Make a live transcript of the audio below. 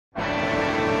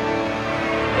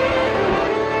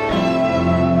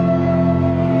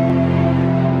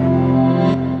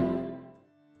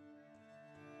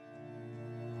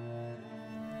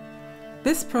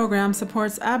This program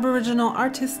supports Aboriginal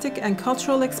artistic and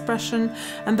cultural expression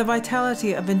and the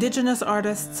vitality of Indigenous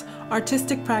artists,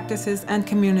 artistic practices, and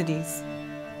communities.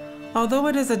 Although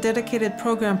it is a dedicated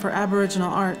program for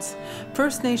Aboriginal arts,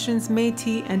 First Nations,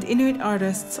 Métis, and Inuit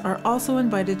artists are also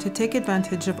invited to take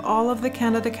advantage of all of the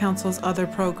Canada Council's other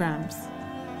programs.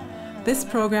 This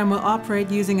program will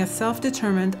operate using a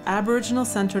self-determined,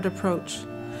 Aboriginal-centered approach.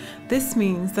 This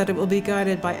means that it will be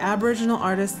guided by Aboriginal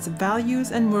artists'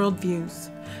 values and worldviews,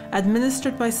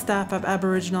 administered by staff of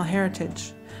Aboriginal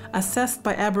heritage, assessed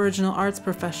by Aboriginal arts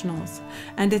professionals,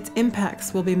 and its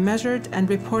impacts will be measured and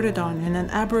reported on in an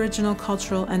Aboriginal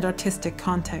cultural and artistic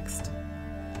context.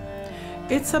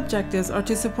 Its objectives are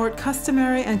to support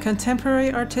customary and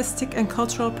contemporary artistic and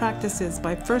cultural practices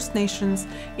by First Nations,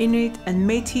 Inuit, and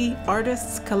Métis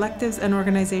artists, collectives, and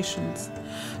organizations,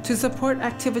 to support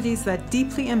activities that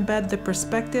deeply embed the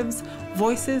perspectives,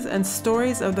 voices, and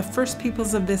stories of the First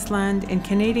Peoples of this land in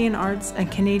Canadian arts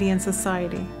and Canadian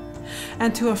society,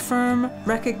 and to affirm,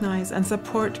 recognize, and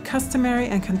support customary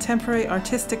and contemporary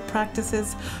artistic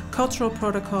practices, cultural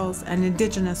protocols, and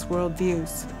Indigenous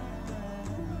worldviews.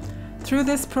 Through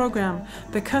this program,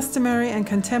 the customary and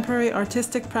contemporary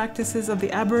artistic practices of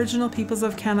the Aboriginal peoples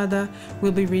of Canada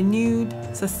will be renewed,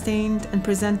 sustained, and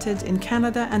presented in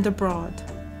Canada and abroad.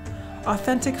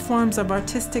 Authentic forms of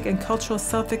artistic and cultural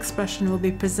self-expression will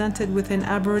be presented within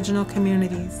Aboriginal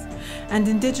communities, and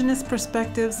Indigenous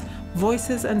perspectives,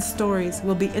 voices, and stories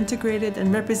will be integrated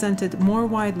and represented more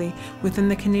widely within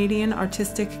the Canadian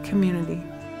artistic community.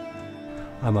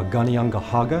 I'm a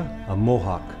Ganyanga, a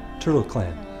Mohawk, Turtle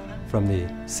Clan, from the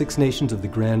Six Nations of the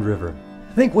Grand River.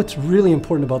 I think what's really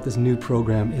important about this new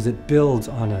program is it builds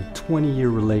on a 20-year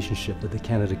relationship that the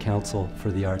Canada Council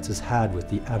for the Arts has had with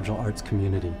the Aboriginal arts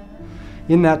community.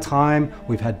 In that time,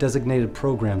 we've had designated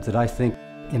programs that I think,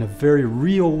 in a very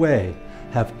real way,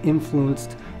 have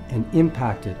influenced and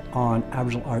impacted on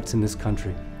Aboriginal arts in this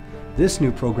country. This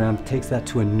new program takes that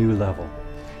to a new level.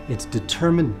 It's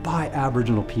determined by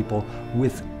Aboriginal people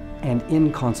with and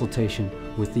in consultation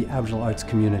with the Aboriginal arts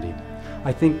community.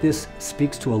 I think this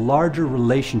speaks to a larger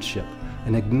relationship,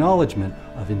 an acknowledgement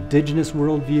of Indigenous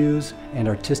worldviews and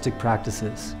artistic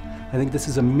practices. I think this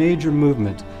is a major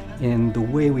movement in the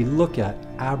way we look at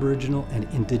Aboriginal and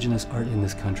Indigenous art in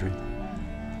this country.